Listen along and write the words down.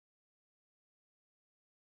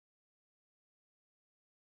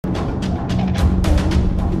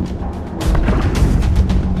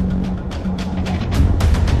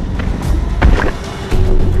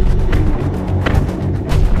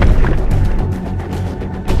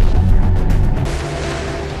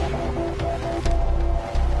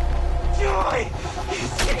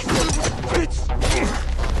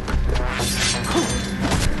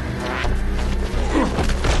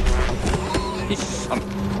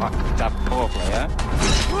Fucked up talk lah ya.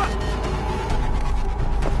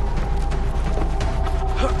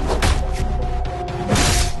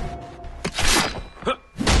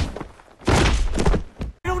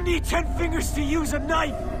 You don't need 10 fingers to use a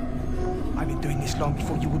knife! I've been doing this long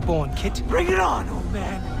before you were born, kid. Bring it on, old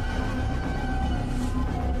man!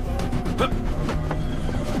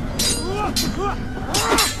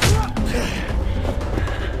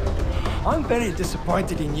 I'm very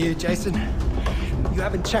disappointed in you, Jason. You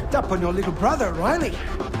haven't checked up on your little brother, Riley.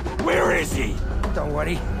 Where is he? Don't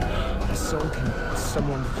worry. I sold him to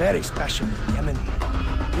someone very special in Yemen.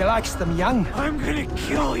 He likes them young. I'm gonna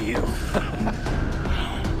kill you!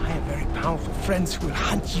 I have very powerful friends who will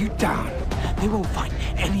hunt you down. They won't find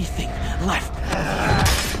anything left.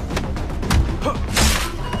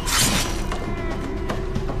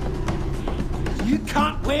 You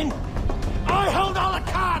can't win. I held all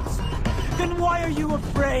the cards! Then why are you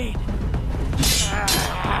afraid?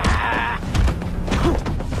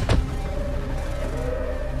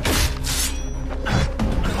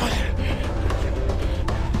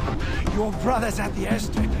 Your brother's at the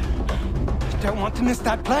airstrip. You don't want to miss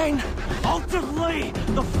that plane. I'll delay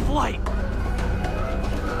the flight!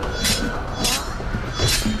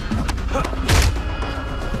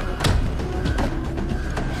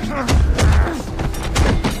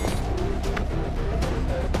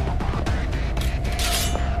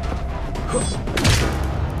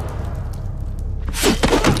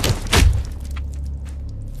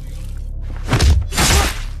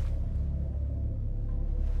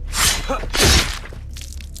 Huh.